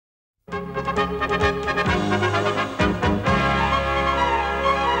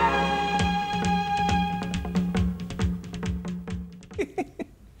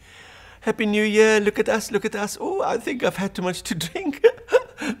Happy New Year, look at us, look at us. Oh, I think I've had too much to drink.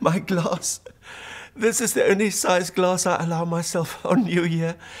 My glass. This is the only size glass I allow myself on New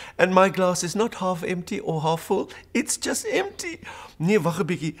Year. And my glass is not half empty or half full. It's just empty. Nee, wag 'n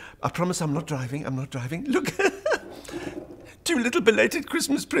bietjie. I promise I'm not driving. Look. 2 little belated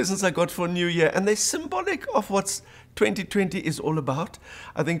Christmas presents I got for New Year. And they're symbolic of what 2020 is all about.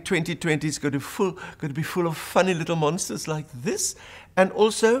 I think 2020 is going to be full of funny little monsters like this. And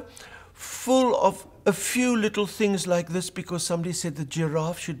also full of a few little things like this, because somebody said the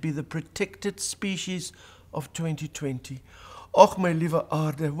giraffe should be the protected species of 2020. Och, my lieve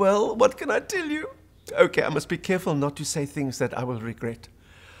aarde. Well, what can I tell you? Okay, I must be careful not to say things that I will regret.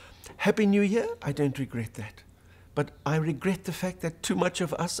 Happy New Year? I don't regret that. But I regret the fact that too much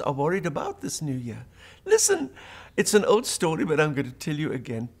of us are worried about this new year. Listen, it's an old story, but I'm going to tell you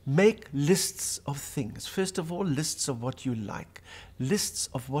again. Make lists of things. First of all, lists of what you like. Lists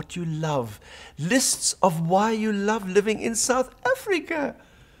of what you love. Lists of why you love living in South Africa.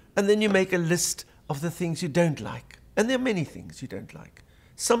 And then you make a list of the things you don't like. And there are many things you don't like.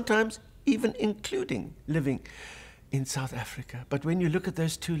 Sometimes even including living in South Africa. But when you look at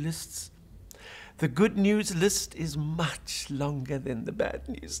those 2 lists, the good news list is much longer than the bad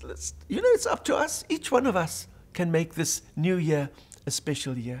news list. You know, it's up to us. Each one of us can make this new year a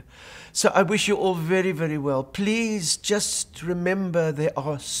special year. So I wish you all very, very well. Please just remember there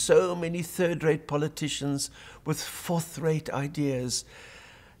are so many third-rate politicians with fourth-rate ideas.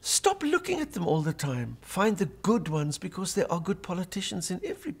 Stop looking at them all the time. Find the good ones, because there are good politicians in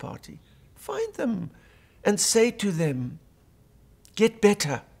every party. Find them and say to them, get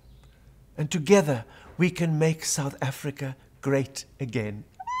better. And together we can make South Africa great again.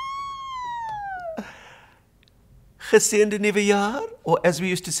 Geseënde nuwe jaar, or as we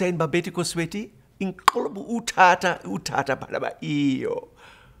used to say in Babetiko Sweti, utata balaba iyo.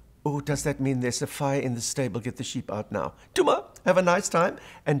 Oh, does that mean there's a fire in the stable? Get the sheep out now. Tuma, have a nice time,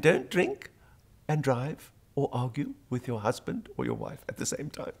 and don't drink and drive or argue with your husband or your wife at the same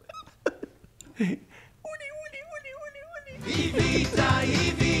time. Evita,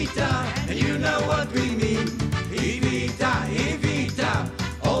 Evita, and you know what we mean. Evita, Evita,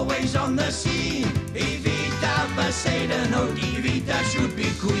 always on the scene. Evita Bezuidenhout, Evita should be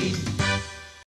queen.